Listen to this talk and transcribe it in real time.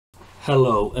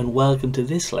Hello and welcome to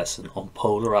this lesson on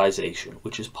polarization,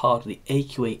 which is part of the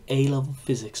AQA A-Level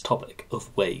Physics topic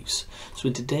of waves. So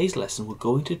in today's lesson we're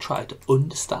going to try to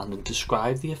understand and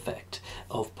describe the effect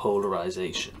of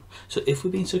polarization. So if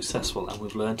we've been successful and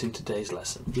we've learned in today's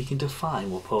lesson, we can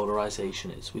define what polarization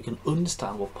is, we can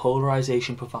understand what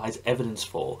polarization provides evidence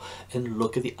for, and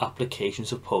look at the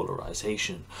applications of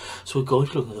polarization. So we're going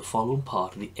to look at the following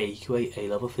part of the AQA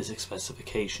A-Level Physics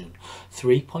specification,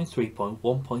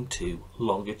 3.3.1.2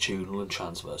 longitudinal and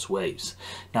transverse waves.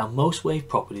 Now most wave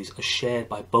properties are shared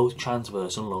by both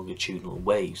transverse and longitudinal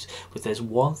waves, but there's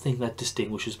one thing that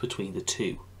distinguishes between the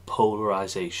two: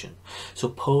 polarization. So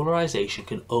polarization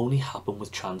can only happen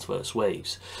with transverse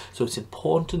waves. So it's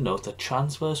important to note that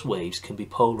transverse waves can be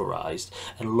polarized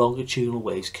and longitudinal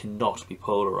waves cannot be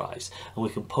polarized, and we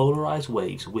can polarize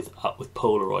waves with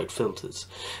Polaroid filters.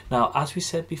 Now, as we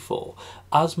said before,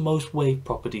 as most wave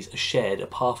properties are shared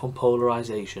apart from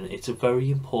polarization, it's a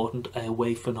very important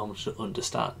wave phenomenon to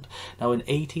understand. Now in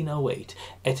 1808,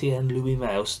 Etienne Louis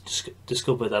Meus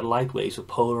discovered that light waves were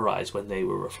polarized when they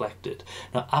were reflected.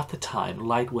 Now at the time,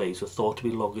 light waves were thought to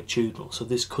be longitudinal, so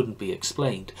this couldn't be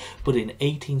explained. But in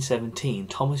 1817,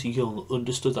 Thomas Young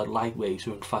understood that light waves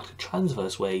were in fact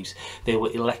transverse waves. They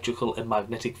were electrical and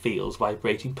magnetic fields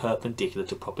vibrating perpendicular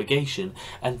to propagation,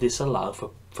 and this allowed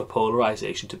for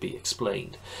polarization to be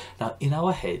explained. Now in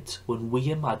our heads, when we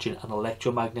imagine an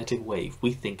electromagnetic wave,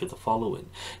 we think of the following.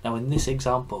 Now in this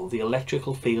example, the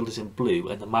electrical field is in blue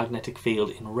and the magnetic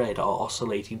field in red are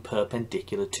oscillating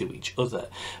perpendicular to each other.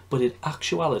 But in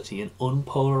actuality, an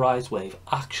unpolarized wave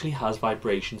actually has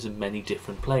vibrations in many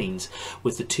different planes,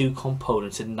 with the two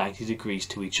components at 90 degrees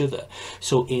to each other.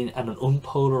 So in an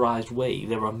unpolarized wave,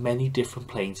 there are many different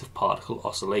planes of particle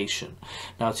oscillation.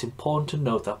 Now it's important to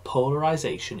note that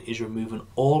polarization is removing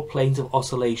all planes of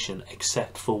oscillation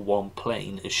except for one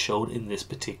plane, as shown in this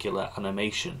particular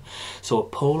animation. So a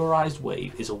polarized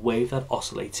wave is a wave that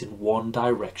oscillates in one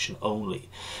direction only.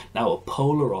 Now a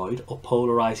Polaroid or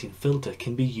polarizing filter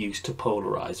can be used to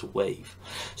polarize a wave.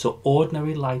 So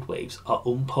ordinary light waves are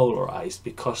unpolarized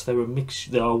because there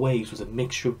are waves with a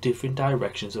mixture of different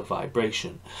directions of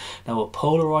vibration. Now a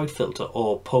Polaroid filter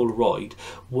or Polaroid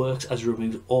works as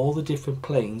removes all the different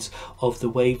planes of the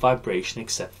wave vibration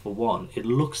except for one. It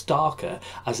looks darker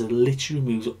as it literally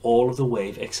removes all of the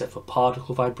wave except for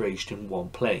particle vibration in one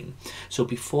plane. So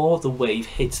before the wave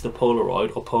hits the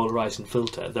Polaroid or polarizing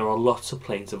filter, there are lots of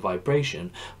planes of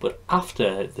vibration, but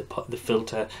after the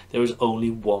filter there is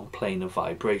only one plane of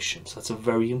vibration. So that's a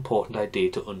very important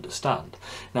idea to understand.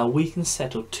 Now we can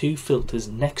set up two filters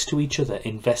next to each other and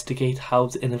investigate how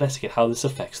this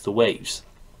affects the waves.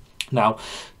 Now,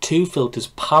 two filters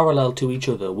parallel to each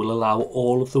other will allow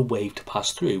all of the wave to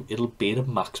pass through. It'll be at a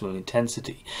maximum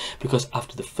intensity, because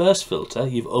after the first filter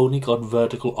you've only got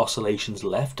vertical oscillations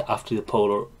left after the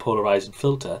polarizing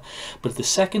filter, but the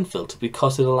second filter,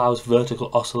 because it allows vertical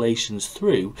oscillations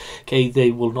through,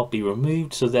 they will not be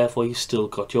removed, so therefore you've still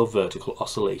got your vertical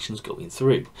oscillations going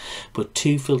through. But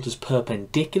two filters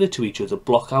perpendicular to each other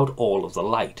block out all of the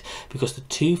light, because the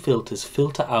two filters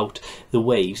filter out the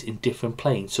waves in different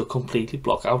planes, so completely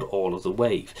block out all of the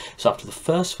wave. So after the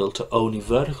first filter only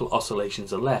vertical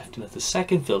oscillations are left, and at the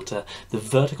second filter the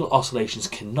vertical oscillations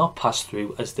cannot pass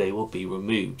through as they will be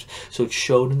removed. So it's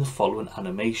shown in the following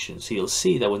animation. So you'll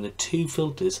see that when the two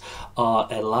filters are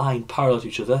aligned parallel to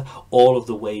each other, all of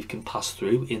the wave can pass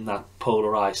through in that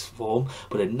polarized form,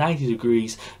 but at 90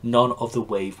 degrees none of the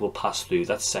wave will pass through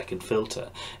that second filter.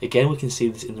 Again, we can see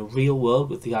this in the real world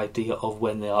with the idea of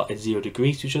when they are at 0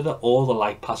 degrees to each other, all the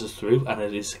light passes through and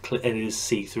it is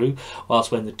see-through,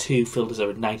 whilst when the two filters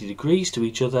are at 90 degrees to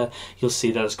each other, you'll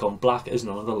see that it's gone black as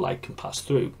none of the light can pass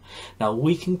through. Now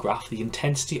we can graph the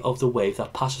intensity of the wave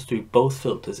that passes through both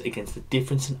filters against the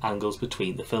difference in angles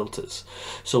between the filters.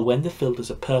 So when the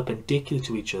filters are perpendicular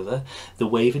to each other, the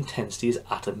wave intensity is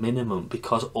at a minimum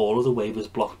because all of the wave is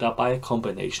blocked out by a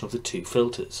combination of the two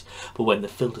filters. But when the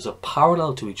filters are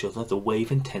parallel to each other, the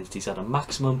wave intensity is at a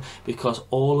maximum because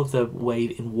all of the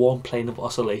wave in one plane of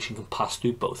oscillation can pass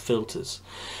through both filters.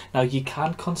 Now you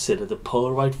can consider the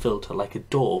Polaroid filter like a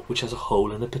door which has a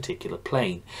hole in a particular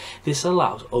plane. This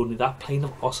allows only that plane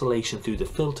of oscillation through the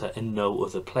filter and no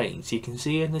other planes. You can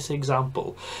see in this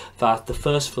example that the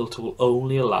first filter will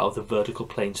only allow the vertical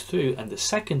planes through and the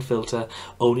second filter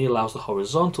only allows the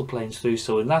horizontal planes through,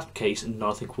 so in that case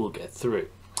nothing will get through.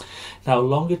 Now,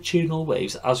 longitudinal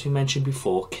waves, as we mentioned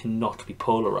before, cannot be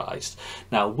polarized.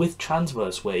 Now, with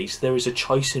transverse waves, there is a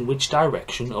choice in which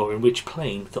direction or in which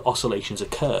plane the oscillations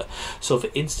occur. So, for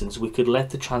instance, we could let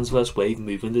the transverse wave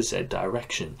move in the z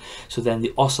direction. So then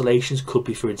the oscillations could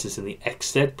be, for instance, in the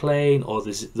xz plane or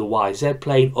the yz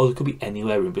plane, or it could be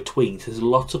anywhere in between. So there's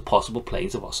lots of possible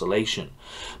planes of oscillation.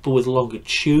 But with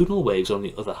longitudinal waves, on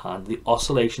the other hand, the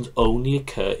oscillations only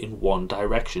occur in one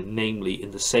direction, namely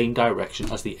in the same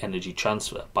direction as the energy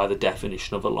transfer, by the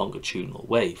definition of a longitudinal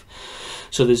wave.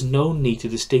 So there's no need to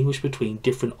distinguish between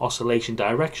different oscillation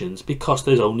directions because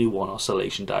there's only one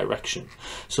oscillation direction.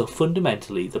 So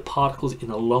fundamentally, the particles in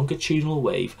a longitudinal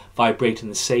wave vibrate in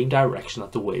the same direction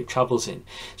that the wave travels in.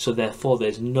 So therefore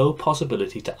there's no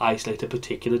possibility to isolate a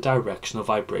particular direction of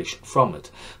vibration from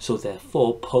it. So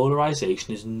therefore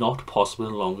polarization is not possible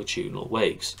in longitudinal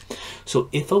waves. So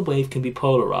if a wave can be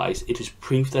polarized, it is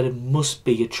proof that it must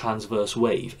be a transverse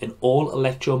wave, and all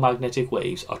electromagnetic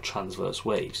waves are transverse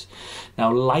waves.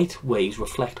 Now, light waves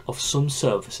reflect off some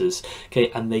surfaces,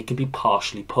 okay, and they can be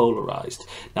partially polarized.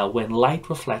 Now, when light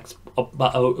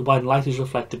is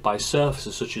reflected by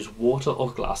surfaces such as water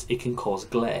or glass, it can cause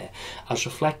glare. As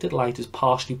reflected light is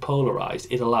partially polarized,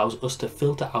 it allows us to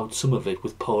filter out some of it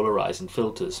with polarizing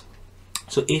filters.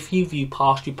 So if you view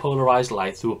partially polarized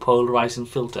light through a polarizing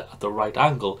filter at the right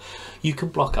angle, you can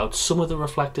block out some of the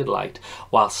reflected light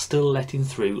while still letting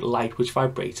through light which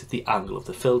vibrates at the angle of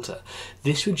the filter.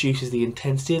 This reduces the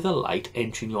intensity of the light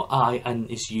entering your eye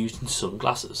and is used in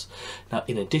sunglasses. Now,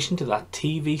 in addition to that,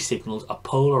 TV signals are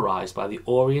polarized by the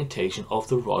orientation of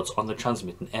the rods on the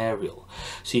transmitting aerial.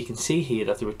 So you can see here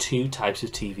that there are two types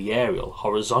of TV aerial: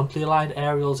 horizontally aligned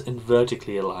aerials and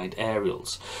vertically aligned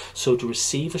aerials. So to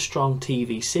receive a strong TV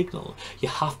signal, you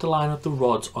have to line up the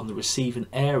rods on the receiving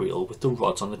aerial with the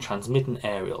rods on the transmitting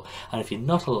aerial, and if you're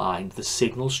not aligned, the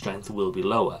signal strength will be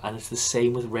lower. And it's the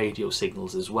same with radio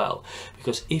signals as well,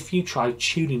 because if you try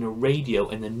tuning a radio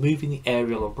and then moving the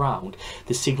aerial around,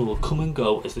 the signal will come and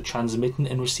go as the transmitting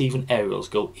and receiving aerials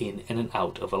go in and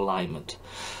out of alignment.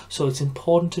 So it's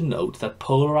important to note that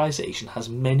polarization has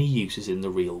many uses in the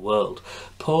real world.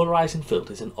 Polarizing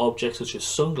filters in objects such as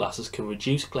sunglasses can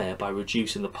reduce glare by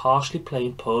reducing the partially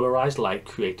plane polarized light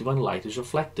created when light is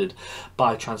reflected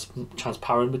by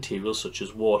transparent materials such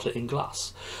as water and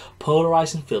glass.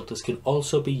 Polarizing filters can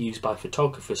also be used by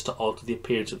photographers to alter the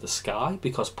appearance of the sky,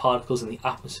 because particles in the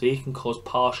atmosphere can cause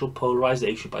partial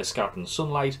polarization by scattering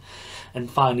sunlight.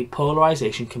 And finally,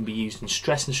 polarization can be used in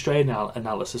stress and strain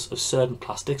analysis of certain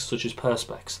plastics such as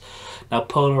perspex. Now,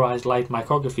 polarized light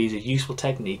micrography is a useful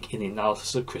technique in the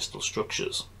analysis of crystal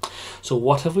structures. So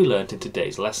what have we learned in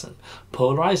today's lesson?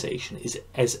 Polarization is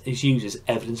used as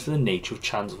evidence for the nature of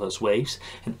transverse waves,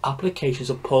 and applications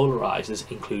of polarizers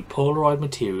include Polaroid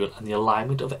material and the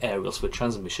alignment of aerials for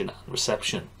transmission and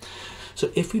reception. So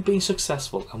if we've been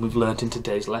successful and we've learned in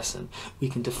today's lesson, we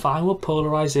can define what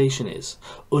polarization is,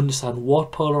 understand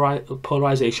what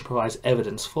polarization provides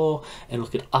evidence for, and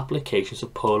look at applications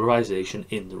of polarization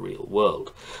in the real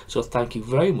world. So thank you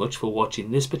very much for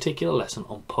watching this particular lesson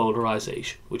on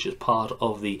polarization, which is part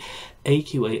of the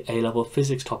AQA A-Level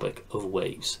Physics topic of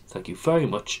waves. Thank you very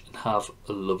much and have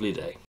a lovely day.